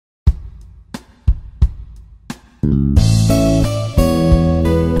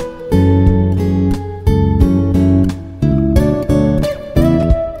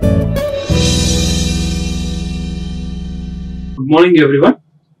morning everyone.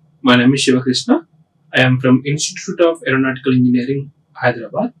 My name is Shiva Krishna. I am from Institute of Aeronautical Engineering,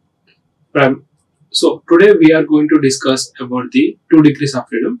 Hyderabad. So today we are going to discuss about the 2 degrees of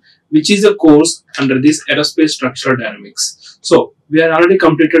freedom, which is a course under this aerospace structural dynamics. So we are already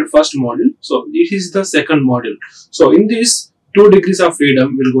completed first module. So this is the second module. So in this 2 degrees of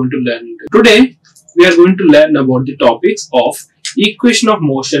freedom, we are going to learn. Today we are going to learn about the topics of equation of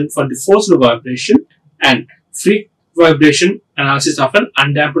motion for the forced vibration and free vibration analysis of an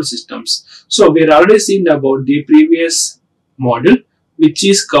undamped systems. So we are already seen about the previous module, which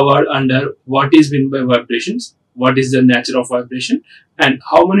is covered under what is meant by vibrations, what is the nature of vibration, and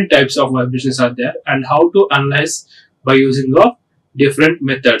how many types of vibrations are there, and how to analyze by using of different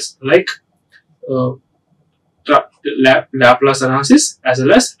methods like Laplace analysis as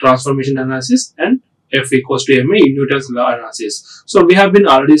well as transformation analysis and F equals to ma in Newton's law analysis. So we have been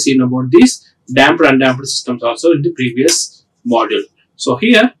already seen about these damped and undamped systems also in the previous module. So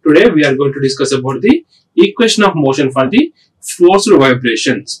here today we are going to discuss about the equation of motion for the forced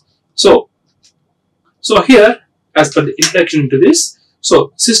vibrations. So here, as per the introduction to this,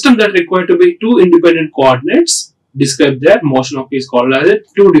 so system that require to be 2 independent coordinates describe their motion of is called as a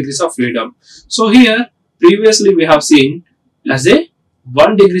 2 degrees of freedom. So here previously we have seen as a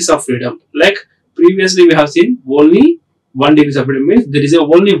 1 degrees of freedom. Like previously we have seen only 1 degrees of freedom means there is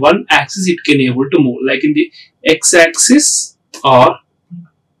only one axis it can able to move, like in the x-axis or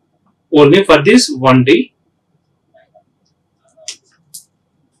only for this 1D,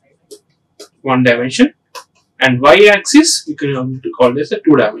 one dimension, and y-axis we can able to call this a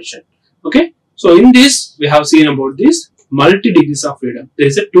 2 dimension. Okay, so in this we have seen about this multi degrees of freedom. There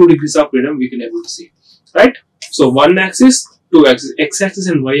is a 2 degrees of freedom we can able to see, right? So one axis, 2 axis, x-axis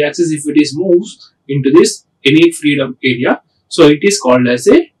and y-axis, if it is moves into this any freedom area, so it is called as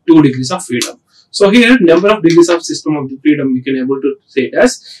a 2 degrees of freedom. So here number of degrees of system of the freedom we can able to say it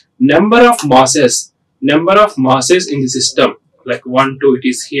as number of masses in the system, like 1, 2 it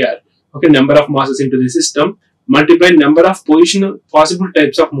is here. Okay, number of masses into the system multiply number of possible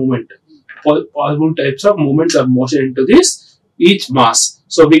types of movement, possible types of movements or motion into this each mass.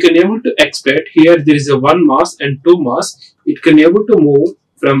 So we can able to expect here there is a 1 mass and 2 mass. It can able to move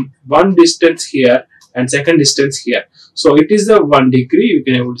from one distance here and second distance here. So it is a 1 degree we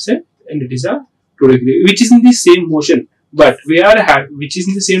can able to say, and it is a 2 degree, which is in the same motion, but we are which is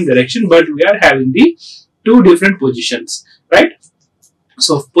in the same direction, but we are having the 2 different positions, right?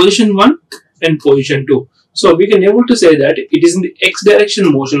 So position 1 and position 2. So we can able to say that it is in the x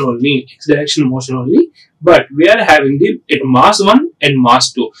direction motion only, but we are having the at mass 1 and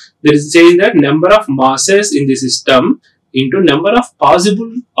mass 2. There is saying that number of masses in the system into number of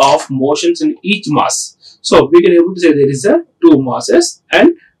possible of motions in each mass. So we can able to say there is a 2 masses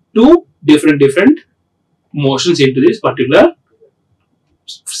and 2 different motions into this particular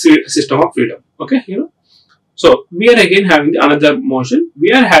system of freedom. Okay, you know. So we are again having the another motion.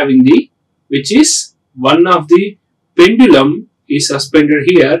 We are having the, which is one of the pendulum is suspended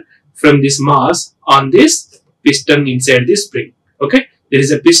here from this mass on this piston inside this spring. Okay, there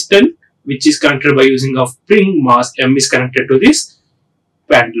is a piston which is connected by using of spring mass M is connected to this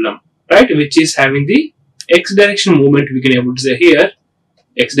pendulum, right, which is having the x direction movement we can able to say here,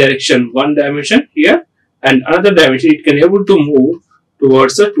 x direction 1 dimension here, and another dimension it can able to move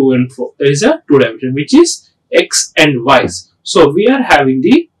towards the 2 and 4. There is a 2 dimension which is x and y. So we are having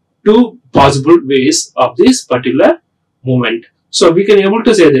the 2 possible ways of this particular movement. So we can able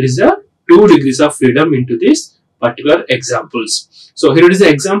to say there is a 2 degrees of freedom into this particular examples. So here it is the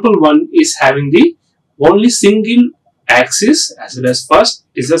example 1 is having the only single axis, as well as first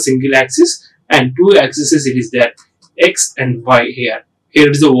is a single axis and 2 axes it is there, x and y here. Here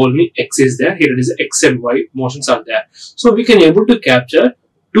it is the only x is there, here it is x and y motions are there. So we can able to capture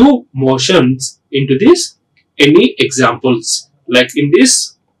 2 motions into this any examples, like in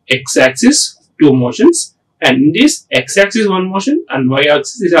this x-axis 2 motions, and in this x-axis 1 motion and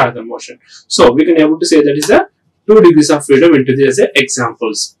y-axis is another motion. So we can able to say that is a 2 degrees of freedom into this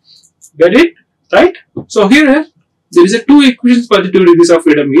examples. Get it? Right? So here there is a 2 equations for the 2 degrees of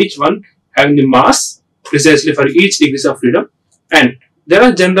freedom, each one having the mass precisely for each degrees of freedom, and they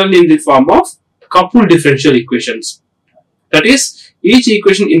are generally in the form of coupled differential equations. That is, each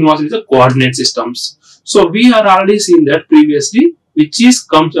equation involves with the coordinate systems. So we are already seen that previously, which is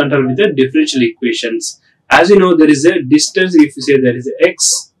comes under with the differential equations. As you know, there is a distance. If you say there is a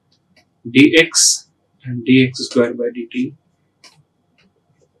x dx and dx square by dt,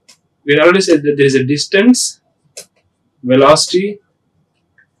 we already said that there is a distance, velocity,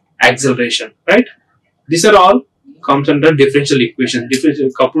 acceleration, right? These are all comes under differential equation,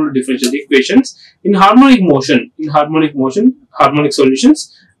 coupled differential equations. In harmonic motion, harmonic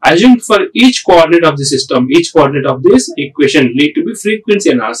solutions, assume for each coordinate of the system, each coordinate of this equation lead to be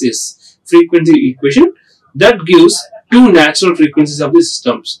frequency analysis, frequency equation that gives two natural frequencies of the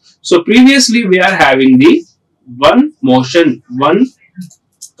systems. So previously we are having the one motion,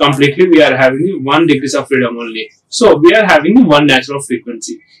 completely we are having 1 degrees of freedom only. So we are having one natural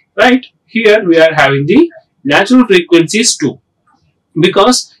frequency, right? Here we are having the natural frequencies 2,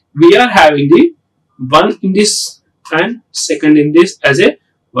 because we are having the 1 in this and second in this as a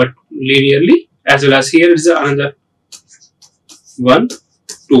linearly, as well as here is another 1,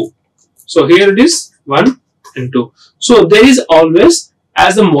 2. So here it is 1 and 2. So there is always,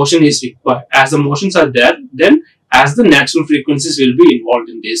 as the motion is required, as the motions are there, then as the natural frequencies will be involved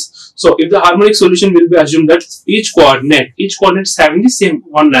in this. So if the harmonic solution will be assumed that each coordinate is having the same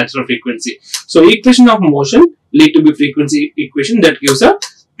one natural frequency. So equation of motion lead to be frequency equation that gives a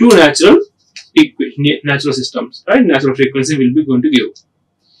two natural systems, right? Natural frequency will be going to give.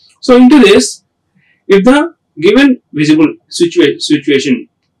 So into this, if the given visible situation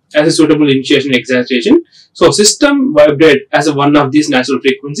as a suitable initiation excitation, so system vibrate as one of these natural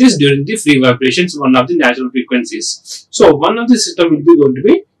frequencies during the free vibrations, one of the natural frequencies. So one of the system will be going to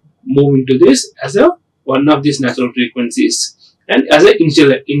be moving to this as a one of these natural frequencies, and as a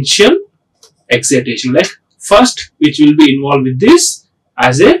initial excitation, like first which will be involved with this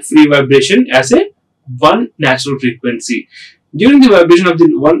as a free vibration as a one natural frequency. During the vibration of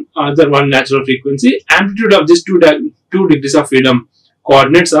the one natural frequency, amplitude of this 2 degrees of freedom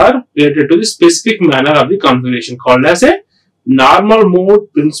coordinates are related to the specific manner of the configuration called as a normal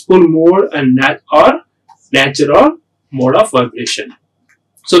mode, principal mode, and natural mode of vibration.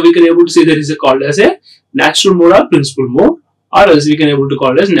 So we can able to see there is a called as a natural mode or principal mode, or else we can able to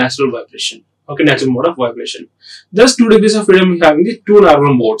call it as natural vibration. Okay, natural mode of vibration. Thus 2 degrees of freedom having the two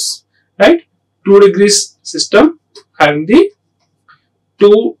normal modes, right? 2 degrees system having the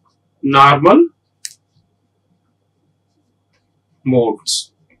two normal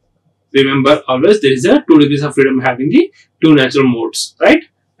modes. Remember, always there is a 2 degrees of freedom having the two natural modes, right?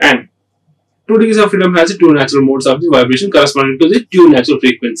 And 2 degrees of freedom has the two natural modes of the vibration corresponding to the two natural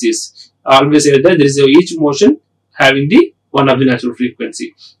frequencies. Always say that there is each motion having the one of the natural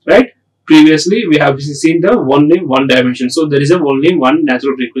frequency, right? Previously we have seen the only one dimension, so there is only one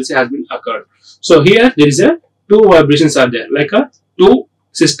natural frequency has been occurred. So here there is a two vibrations are there, like two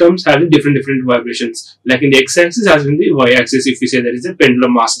systems having different vibrations, like in the x-axis as in the y-axis. If we say there is a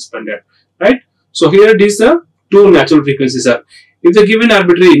pendulum mass suspended, right? So here it is the two natural frequencies are. If the given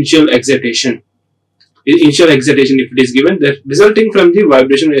arbitrary initial excitation if it is given, that resulting from the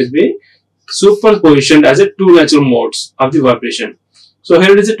vibration is being superpositioned as a two natural modes of the vibration. So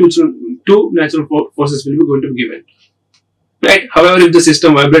here it is a two natural forces will be going to be given, right? However, if the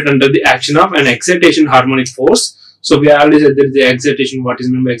system vibrate under the action of an excitation harmonic force, so we already said that the excitation, what is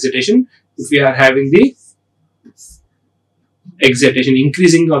meant by excitation? If we are having the excitation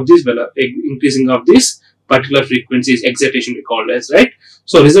increasing of this particular frequency is excitation we call as, right?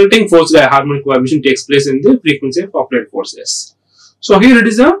 So resulting force by harmonic vibration takes place in the frequency of applied forces. So here it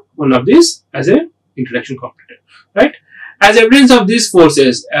is one of these as a introduction completed, right? As evidence of these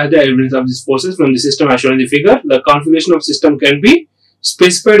forces, from the system as shown in the figure, the configuration of system can be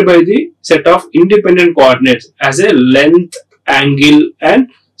specified by the set of independent coordinates as a length, angle, and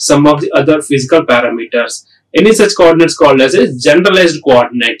some of the other physical parameters. Any such coordinates called as a generalized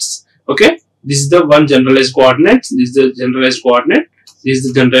coordinates. Okay, this is the one generalized coordinate, this is the generalized coordinate, this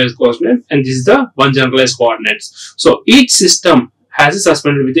is the generalized coordinate, and this is the one generalized coordinates. So each system has a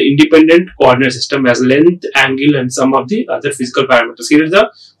suspended with the independent coordinate system as length, angle, and some of the other physical parameters. Here is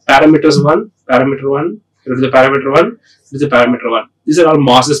the parameter 1, here is the parameter 1, this is the parameter 1. These are all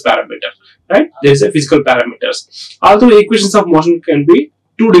masses parameters, right? There is a physical parameters. Although equations of motion can be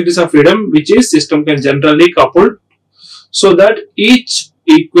 2 degrees of freedom, which is system can generally coupled, so that each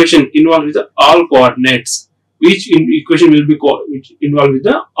equation involved with the all coordinates. Each equation will be involved with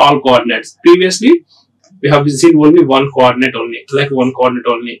the all coordinates. Previously, we have seen only one coordinate only, like one coordinate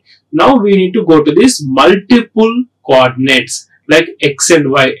only. Now we need to go to this multiple coordinates, like x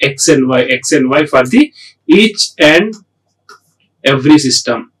and y, x and y, x and y for the each and every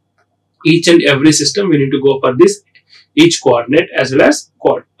system. Each and every system we need to go for this each coordinate as well as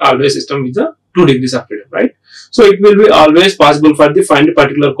always system with the 2 degrees of freedom, right? So it will be always possible for the find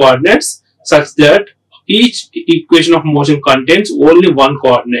particular coordinates such that each equation of motion contains only one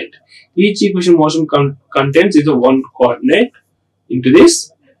coordinate. Each equation motion contains is a one coordinate into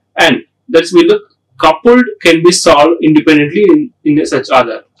this, and that's will the coupled can be solved independently in such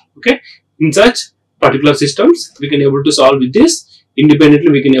other. Okay, in such particular systems, we can able to solve with this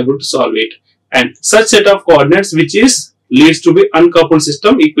independently. We can able to solve it, and such set of coordinates which is leads to be uncoupled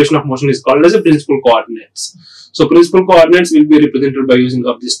system equation of motion is called as a principal coordinates. So principal coordinates will be represented by using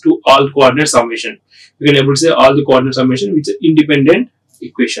of these two all coordinate summation. We can able to say all the coordinate summation which are independent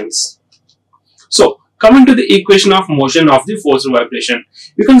equations. So coming to the equation of motion of the force vibration,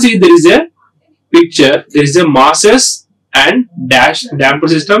 you can see there is a picture. There is a masses and dash damper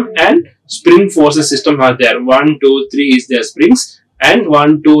system and spring forces system are there. 1, 2, 3 is their springs, and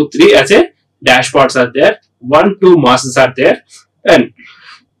 1, 2, 3 as a dash parts are there. 1, 2 masses are there, and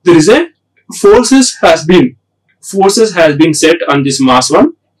there is a forces has been set on this mass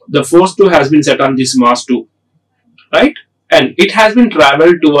 1. The force 2 has been set on this mass 2, right? And it has been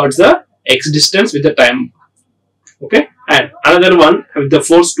traveled towards the x distance with the time. Okay, and another one with the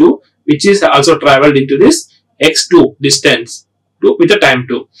force 2 which is also traveled into this x2 distance with the time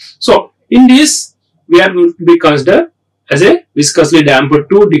 2. So in this we are going to be considered as a viscously damped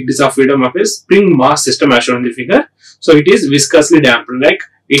 2 degrees of freedom of a spring mass system as shown in the figure. So it is viscously damped, like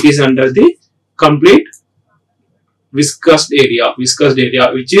it is under the complete viscous area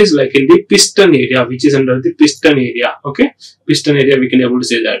which is like in the piston area, which is under the piston area. Okay, piston area, we can able to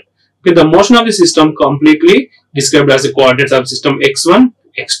say that. Okay, the motion of the system completely described as a coordinate subsystem x1,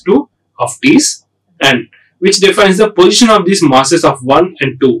 x2 of t's, and which defines the position of these masses of 1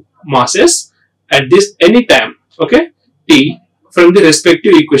 and 2 masses at this any time, okay, t, from the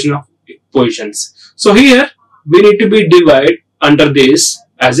respective equation of positions. So here we need to be divided under this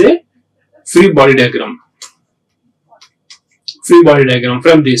as a free body diagram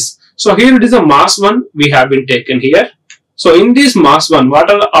from this. So here it is a mass 1 we have been taken here. So in this mass 1, what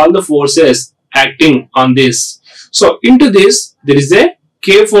are all the forces acting on this? So into this there is a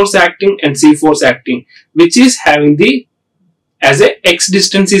K force acting and C force acting, which is having the as a x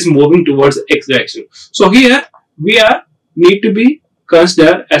distance is moving towards x direction. So here we are need to be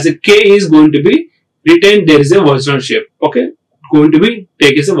considered as a K is going to be retained. There is a virginal shape. Okay, going to be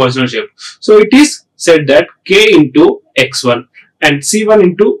take as a virginal shape. So it is said that K into x1 and C1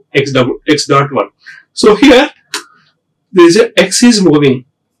 into x dot 1. So here there is a x is moving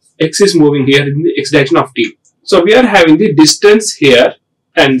here in the x direction of t. So we are having the distance here,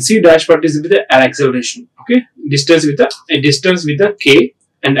 and c dash part is with the acceleration. Okay, distance with the k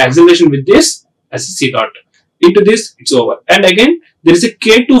and acceleration with this as a c dot. Into this it's over, and again there is a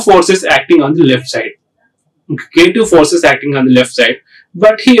k2 forces acting on the left side. Okay, k2 forces acting on the left side,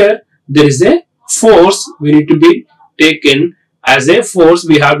 but here there is a force we need to be taken as a force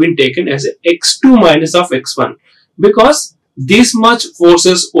we have been taken as a x2 minus of x1, because this much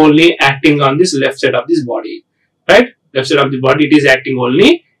forces only acting on this left side of this body, right? Left side of the body it is acting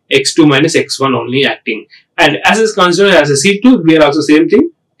only x2 minus x1 only acting, and as is considered as a c2, we are also same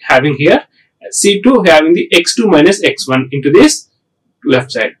thing having here c2 having the x2 minus x1 into this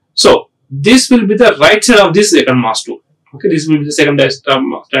left side. So this will be the right side of this second mass 2. Okay, this will be the second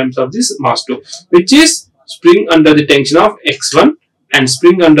times of this mass 2, which is spring under the tension of x1 and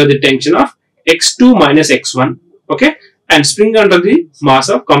spring under the tension of x2 minus x1. Okay, and spring under the mass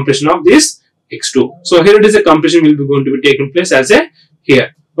of compression of this x2. So here it is a compression will be going to be taking place as a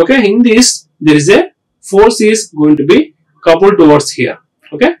here. Okay, in this there is a force is going to be coupled towards here.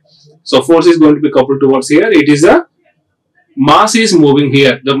 Okay, so force is going to be coupled towards here. It is a mass is moving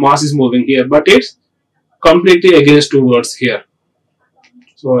here. The mass is moving here, but it's completely against towards here.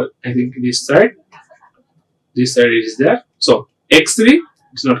 So I think this side is there. So x3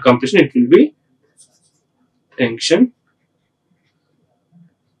 it's not compression, it will be tension.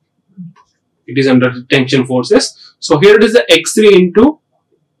 It is under the tension forces. So here it is the x3 into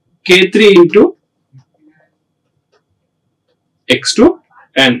k3 into x2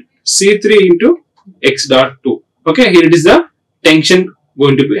 and c3 into x dot 2. Okay, here it is the tension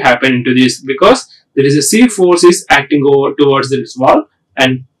going to be happen into this, because there is a c force is acting over towards this wall,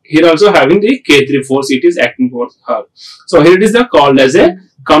 and here also having the k3 force it is acting towards her. So here it is the called as a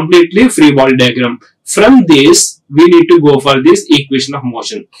completely free body diagram. From this we need to go for this equation of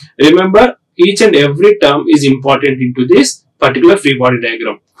motion. Remember, each and every term is important into this particular free body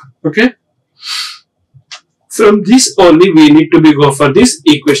diagram. Okay, from this only we need to be go for this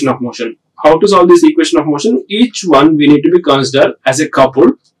equation of motion. How to solve this equation of motion? Each one we need to be considered as a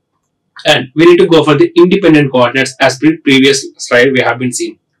couple, and we need to go for the independent coordinates as per previous slide we have been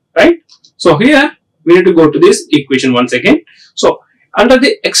seen, right? So here we need to go to this equation once again. So under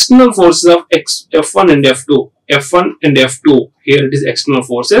the external forces of F1 and F2, here it is external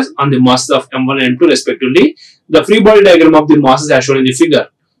forces on the masses of M1 and M2 respectively. The free body diagram of the masses as shown in the figure.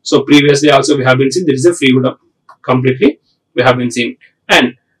 So previously also we have been seen there is a free body completely we have been seen,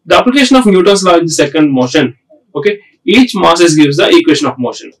 and The application of Newton's law in the second motion. Okay, each masses gives the equation of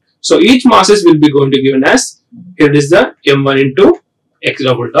motion. So each masses will be going to given as, here it is the m1 into x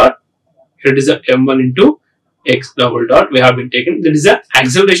double dot, here it is the m1 into x double dot we have been taken, that is the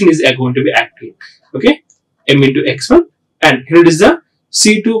acceleration is going to be acting. Okay, m into x1, and here it is the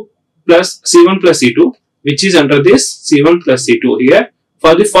c2 plus c1 plus c2, which is under this c1 plus c2 here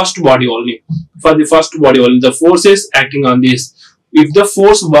for the first body only. For the first body only, the forces acting on this. If the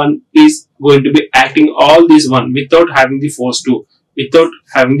force 1 is going to be acting all this 1 without having the force 2,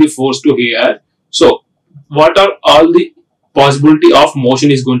 here, so what are all the possibility of motion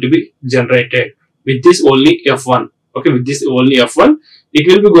is going to be generated with this only F1. Okay, with this only F1, it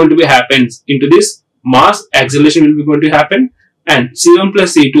will be going to be happens into this mass, acceleration will be going to happen, and C1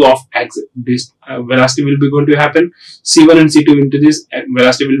 plus C2 of this velocity will be going to happen. C1 and C2 into this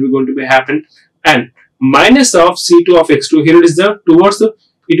velocity will be going to be happen, and minus of C2 of x2. Here it is the towards the,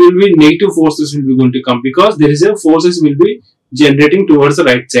 it will be negative forces will be going to come, because there is a forces will be generating towards the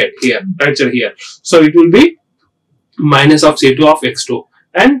right side here, So it will be minus of C2 of x2,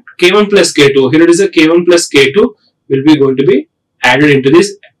 and K1 plus K2. Here it is a K1 plus K2 will be going to be added into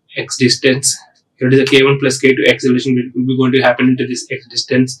this x distance. Here it is a K1 plus K2 acceleration will be going to happen into this x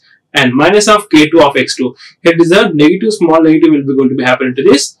distance, and minus of K2 of x2. Here it is a negative, small negative will be going to be happen into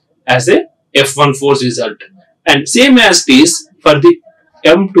this as a F1 force result. And same as this for the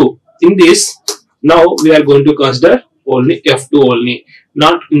M2. In this, now we are going to consider only F2 only,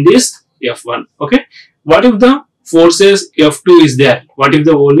 not in this F1. Okay, what if the forces F2 is there? What if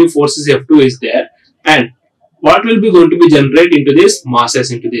the only forces F2 is there, and what will be going to be generated into this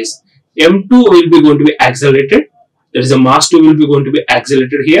masses into this? M2 will be going to be accelerated. There is a mass 2 will be going to be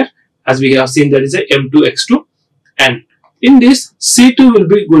accelerated here, as we have seen there is a M2 x2, and in this C2 will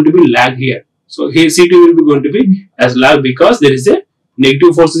be going to be lag here. So here C2 will be going to be as lag, because there is a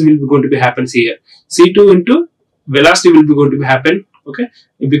negative forces will be going to be happens here. C2 into velocity will be going to be happen. Okay,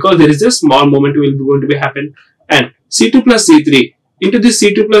 because there is a small moment will be going to be happen, and C2 plus C3 into this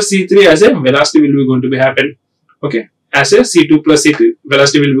C2 plus C3 as a velocity will be going to be happen. Okay, as a C2 plus C3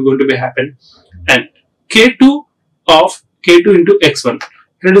 velocity will be going to be happen, and K2 of K2 into x1.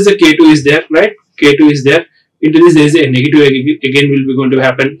 Here it is a K2 is there, right? K2 is there. Into this there is a negative again will be going to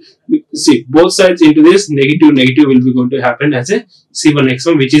happen. See, both sides into this negative will be going to happen as a C1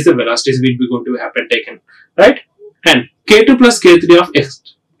 x1, which is the velocities will be going to happen taken, right? And K2 plus K3 of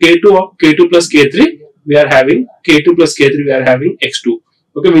x, K2 plus K3 we are having, K2 plus K3 we are having x2.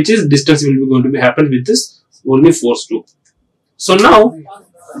 Okay, which is distance will be going to be happen with this only force 2. So now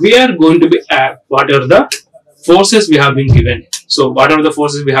we are going to be at what are the forces we have been given. So what are the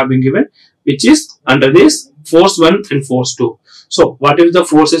forces we have been given, which is under this force 1 and force 2. So what if the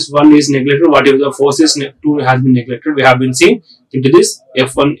forces 1 is neglected, what if the forces 2 has been neglected? We have been seeing into this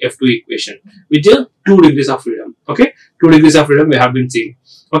F1 F2 equation, which is 2 degrees of freedom. Okay, 2 degrees of freedom we have been seeing.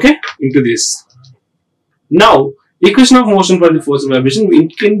 Okay, into this. Now equation of motion for the force of vibration,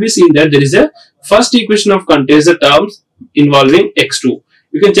 it can be seen that there is a first equation of contains the terms involving x2.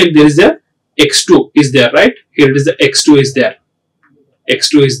 You can check there is a x2 is there, right? Here it is the x2 is there.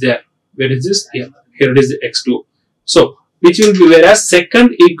 X2 is there. Where is this? Here. Here it is the x2. So which will be, whereas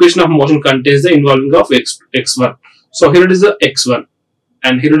second equation of motion contains the involving of x1. So here it is the x1,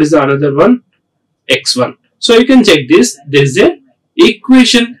 and here it is the another one x1. So you can check this. There is a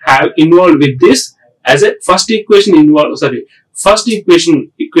equation have involved with this as a first equation involved. Sorry, first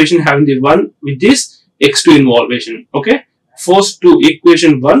equation having the one with this x2 involvement. Okay, force 2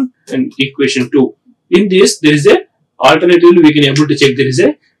 equation 1 and equation 2. In this there is a alternatively we can able to check there is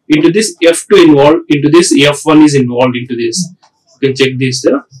a into this F2 involved, into this F1 is involved into this. You can check these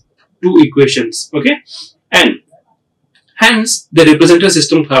two equations. Okay, and hence they represent a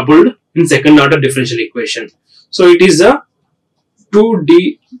system coupled in second order differential equation. So it is a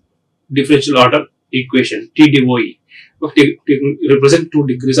 2D differential order equation, TDOE. Okay, represent 2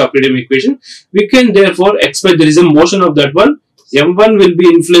 degrees of freedom equation. We can therefore expect there is a motion of that one. M1 will be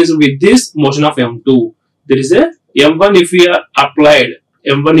influenced with this motion of M2. There is a M1 if we are applied.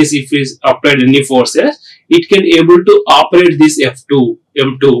 M1 is if is applied any forces, it can able to operate this F2,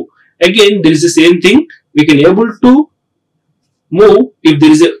 M2. Again, there is the same thing. We can able to move if there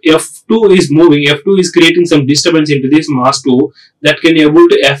is a F2 is moving. F2 is creating some disturbance into this mass 2 that can able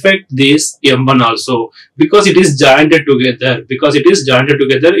to affect this M1 also, because it is jointed together. Because it is jointed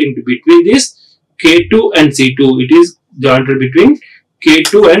together in between this K2 and C2. It is jointed between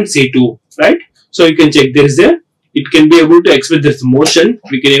K2 and C2, right? So you can check there is a. It can be able to expect this motion.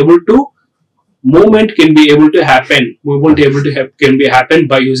 We can able to movement can be able to happen. Movement able to can be happen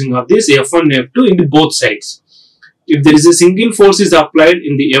by using of this F1 and F2 into both sides. if there is a single force is applied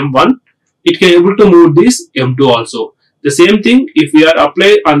in the M1, it can able to move this M2 also. The same thing, if we are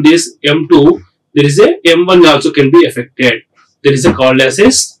applied on this M2, there is a M1 also can be affected. There is a called as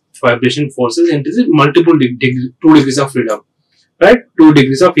a vibration forces, and it is a multiple 2 degrees of freedom, right? 2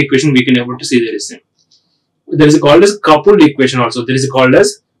 degrees of equation we can able to see there is. There is a called as coupled equation also. There is a called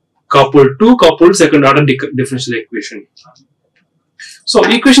as coupled second order differential equation. So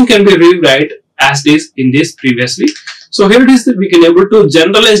equation can be rewrite as it is in this previously. So here it is that we can able to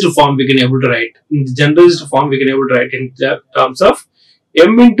generalized form we can able to write. In the generalized form we can able to write in the terms of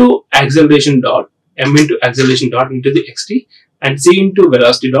m into acceleration dot into the xt, and c into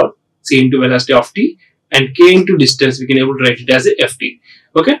velocity dot of t, and k into distance we can able to write it as a ft.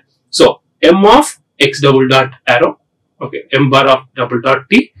 Okay, so m of x double dot arrow, okay, m bar of double dot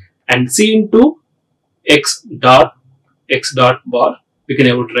t, and c into x dot bar we can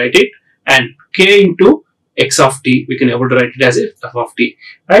able to write it, and k into x of t we can able to write it as a f of t,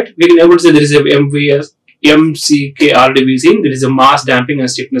 right? We can able to say there is a mvs mck already seen. There is a mass, damping, and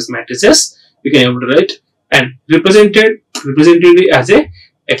stiffness matrices we can able to write, and represented as a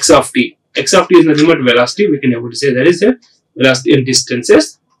x of t. X of t is nothing but velocity. We can able to say there is a velocity and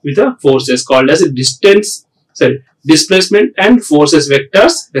distances with the forces called as a displacement and forces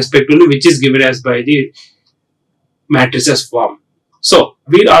vectors respectively, which is given as by the matrices form. So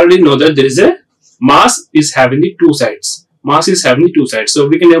we already know that there is a mass is having the two sides. So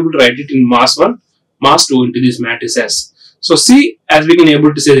we can able to write it in mass 1, mass 2 into these matrices. So C, as we can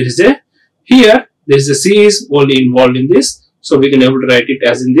able to say, there is a here there is a C is only involved in this. So we can able to write it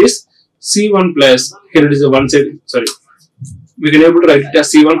as in this C1 plus, here it is a one side, sorry, we can able to write it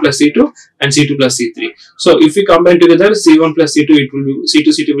as C1 plus C2 and C2 plus C3. So if we combine together C1 plus C2, it will be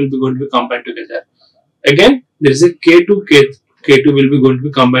C2 will be going to be combined together. Again there is a K2 will be going to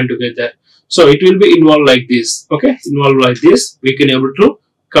be combined together. So it will be involved like this. Okay, involved like this. We can able to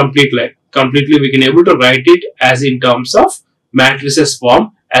completely we can able to write it as in terms of matrices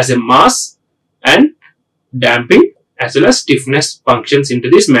form as a mass and damping as well as stiffness functions into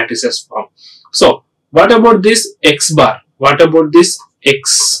this matrices form. So what about this x bar? What about this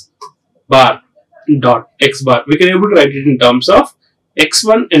x bar dot x bar? We can able to write it in terms of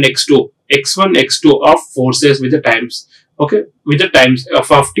x1 and x2. x1, x2 of forces with the times. Okay, with the times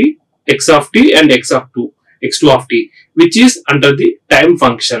f of t, x of t, and x2 of t, which is under the time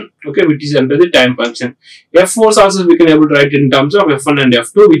function. Okay, which is under the time function. F force also we can able to write in terms of f1 and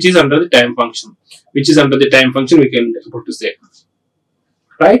f2, which is under the time function. We can able to say,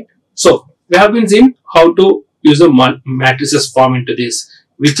 right? So we have been seeing how to use a matrices form into this,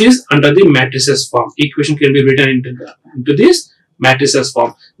 which is under the matrices form. Equation can be written into this matrices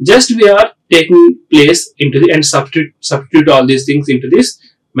form. Just we are taking place into the and substitute all these things into this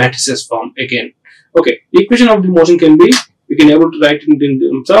matrices form again. Okay, equation of the motion can be, we can able to write in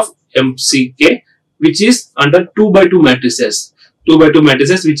terms of mck, which is under 2 by 2 matrices. 2 by 2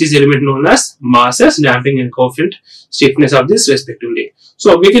 matrices, which is element known as masses, damping, and coefficient stiffness of this respectively.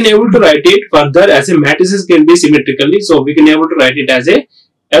 So we can able to write it further as a matrices can be symmetrically. So we can able to write it as a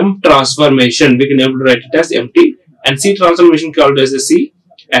M transformation. We can able to write it as MT, and C transformation called as a C,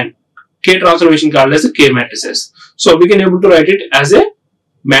 and K transformation called as a K matrices. So we can able to write it as a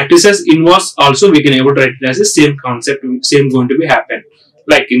matrices inverse also. We can able to write it as a same concept, same going to be happen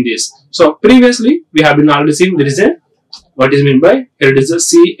like in this. So previously we have been already seen there is a what is meant by here it is a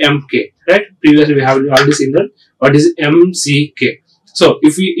CMK, right? Previously we have already seen that what is MCK. So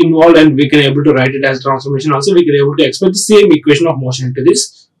if we involve and we can able to write it as transformation also, we can able to express the same equation of motion into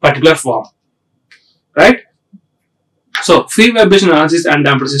this particular form, right? So free vibration analysis and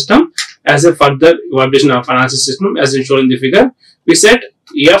damper system as a further vibration of analysis system as shown in the figure. We set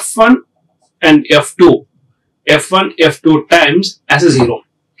F1 and F2 times as a 0.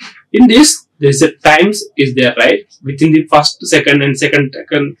 In this there is a times is there, right? Within the first second and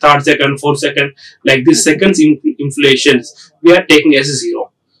third second, fourth second, like this seconds inflations we are taking as a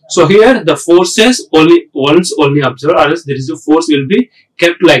 0. So here the forces only observe, or else there is a force will be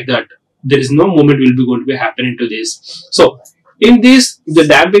kept like that. There is no movement will be going to be happening to this. So in this the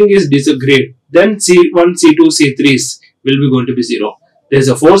damping is disagreed, then C1, C2, C3s will be going to be 0. There is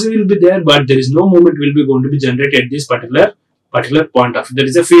a force will be there, but there is no movement will be going to be generated at this particular point of. There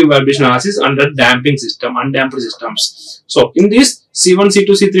is a free vibration analysis under damping system, undamped systems. So in this C1, C2,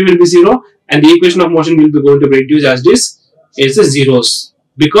 C3 will be 0, and the equation of motion will be going to be reduced as this is a zeros,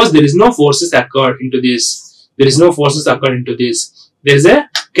 because there is no forces occurred into this. There is a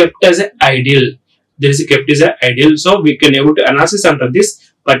kept as an ideal. So we can able to analysis under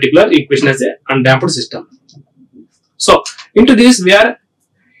this particular equation as a undamped system. So into this we are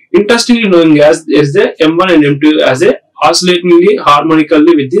Interestingly knowing as is the M1 and M2 as a oscillatingly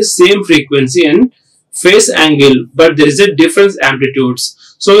harmonically with the same frequency and phase angle, but there is a different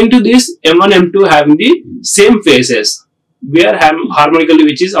amplitudes. So into this M1 M2 having the same phases, we are having harmonically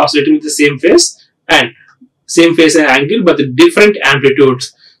which is oscillating with the same phase and angle but the different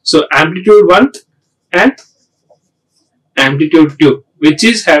amplitudes. So amplitude 1 and amplitude 2 which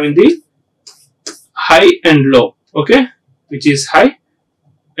is having the high and low, okay, which is high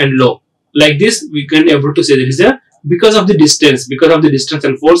and low. Like this we can able to say there is a because of the distance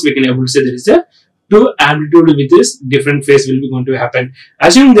and force we can able to say there is a two amplitude with this different phase will be going to happen.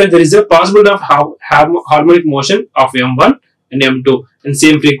 Assuming that there is a possibility of harmonic motion of M1 and M2 and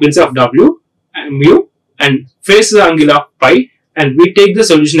same frequency of W and mu and phase angle of pi, and we take the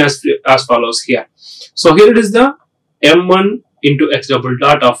solution as follows here. So here it is the M1 into x double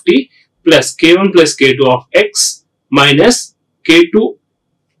dot of t plus k1 plus k2 of x minus k2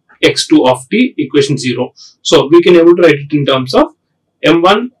 x2 of t equation 0. So we can able to write it in terms of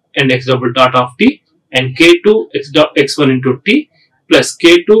M1 and x double dot of t and k2 x1 into t plus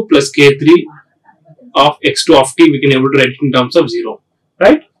k2 plus k3 of x2 of t, we can able to write it in terms of 0,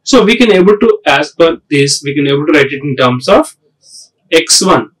 right? So we can able to, as per this, we can able to write it in terms of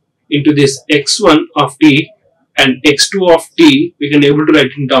x1 into this x1 of t and x2 of t, we can able to write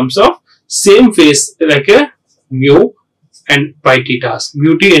it in terms of same phase like a mu and pi thetas,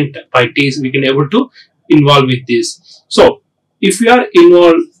 mu t and pi t, we can able to involve with this. So if we are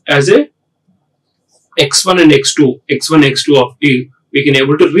involved as a x1 and x2 of t, we can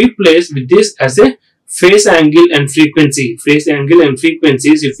able to replace with this as a phase angle and frequency. Phase angle and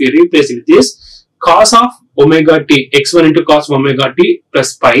frequencies, if we replace with this cos of omega t, x1 into cos omega t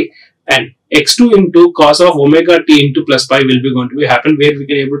plus pi and x2 into cos of omega t into plus pi will be going to be happen, where we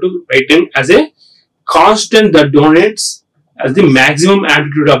can able to write them as a constant that denotes as the maximum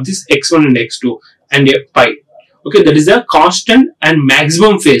amplitude of this x1 and x2 and a pi. Okay, that is a constant and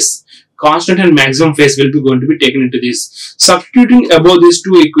maximum phase. Constant and maximum phase will be going to be taken into this. Substituting above these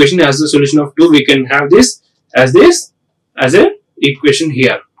two equations as the solution of 2, we can have this as a equation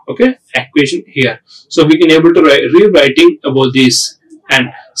here. Okay, equation here. So we can able to rewriting about this, and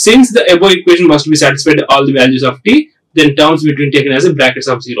since the above equation must be satisfied all the values of t, then terms between taken as a brackets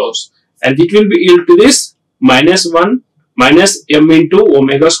of zeros, and it will be equal to this minus 1 minus m into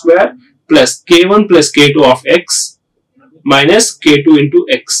omega square plus k1 plus k2 of x minus k2 into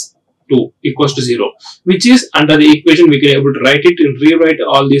x2 equals to 0, which is under the equation we can able to write it and rewrite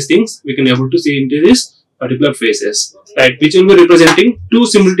all these things. We can able to see into this particular phases, right, which will be representing two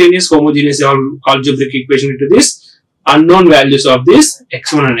simultaneous homogeneous algebraic equation into this unknown values of this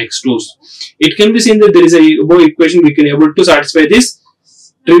x1 and x2s. It can be seen that there is a above equation we can able to satisfy this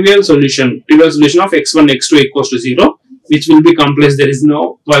trivial solution of x1 x2 equals to 0, which will be complex. There is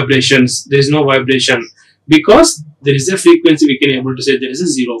no vibrations, there is no vibration because there is a frequency, we can able to say there is a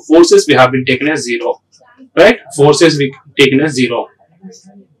 0. Forces we have been taken as 0, right? Forces we taken as 0.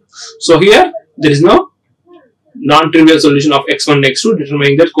 So here there is no non-trivial solution of x1 and x2,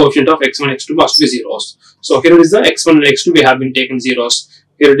 determining that coefficient of x1 and x2 must be zeros. So here it is the x1 and x2 we have been taken zeros.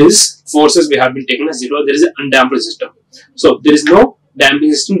 Here it is forces we have been taken as 0. There is an undampened system. So there is no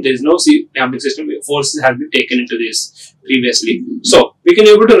damping system, there is no damping system. Forces have been taken into this previously. So we can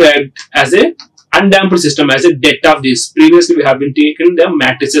able to write as a undamped system as a det of this. Previously we have been taken the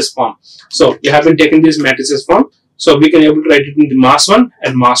matrices form. So we have been taken this matrices form. So we can able to write it in the mass 1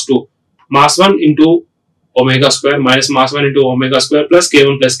 and mass 2. Mass 1 into omega square minus mass 1 into omega square plus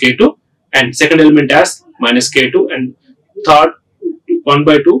k1 plus k2, and second element as minus k2, and third 1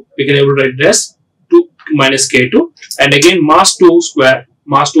 by 2 we can able to write it as 2 minus k2, and again mass 2 square,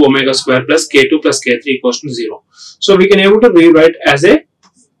 mass 2 omega square plus k2 plus k3 equals to 0. So we can able to rewrite as a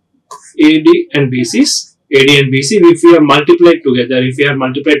AD and BCs. AD and BC, if we are multiplied together,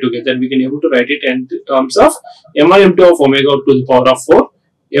 we can able to write it in terms of m1 m2 of omega to the power of 4,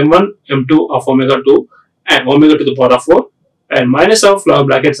 m1 m2 of omega 2 and omega to the power of 4, and minus of flower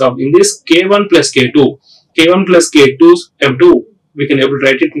brackets of in this k1 plus k2, k1 plus k2 m2, we can able to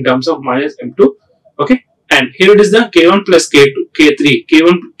write it in terms of minus m2. Okay, and here it is the k1 plus k2 k3,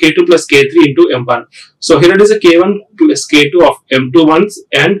 k2 plus k3 into m1. So here it is a k1 plus k2 of m2 ones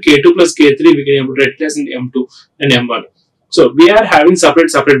and k2 plus k3 we can able to write it as in m2 and m1. So we are having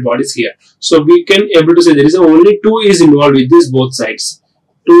separate bodies here. So we can able to say there is only 2 is involved with this both sides.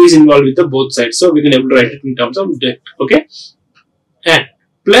 2 is involved with the both sides. So we can able to write it in terms of det. Okay, and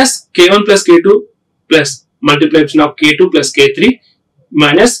plus k1 plus k2 plus multiplication of k2 plus k3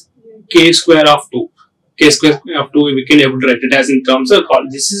 minus k square of 2. K square of 2 we can able to write it as in terms of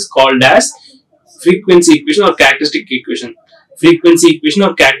this is called as frequency equation or characteristic equation. frequency equation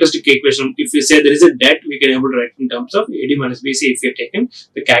or characteristic equation. If we say there is a debt, we can able to write in terms of AD minus BC. If we are taken,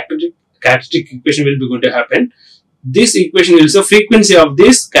 the characteristic equation will be going to happen. This equation is the frequency of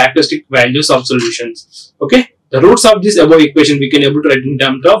these characteristic values of solutions. Okay, the roots of this above equation we can able to write in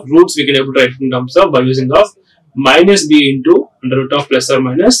terms of roots. We can able to write in terms of by using of minus b into under root of plus or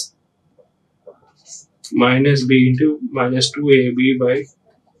minus b into minus 2ab by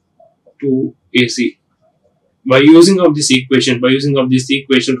 2ac. By using of this equation,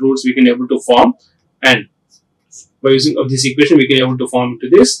 roots we can able to form, and by using of this equation we can able to form to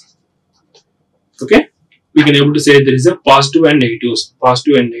this. Okay, we can able to say there is a positive and negatives,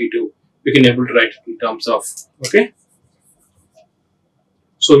 we can able to write it in terms of. Okay,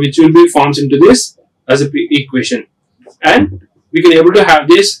 so which will be forms into this as a equation, and we can able to have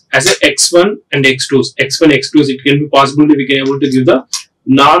this as a x1 and x2s. It can be possible we can able to give the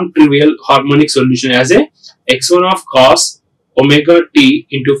non-trivial harmonic solution as a x1 of cos omega t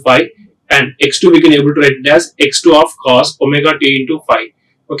into phi, and x2 we can able to write it as x2 of cos omega t into phi.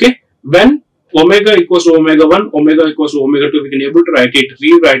 Okay, when omega equals to omega 1, omega equals to omega 2, we can able to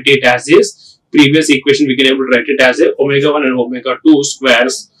rewrite it as this previous equation. We can able to write it as a omega 1 and omega 2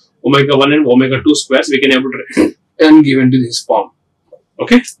 squares, we can able to and given to this form.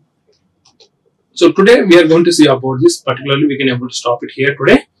 Okay, so today we are going to see about this. Particularly we can able to stop it here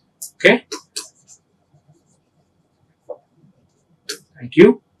today. Okay, thank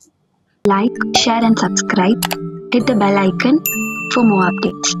you. Like, share and subscribe. Hit the bell icon for more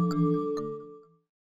updates.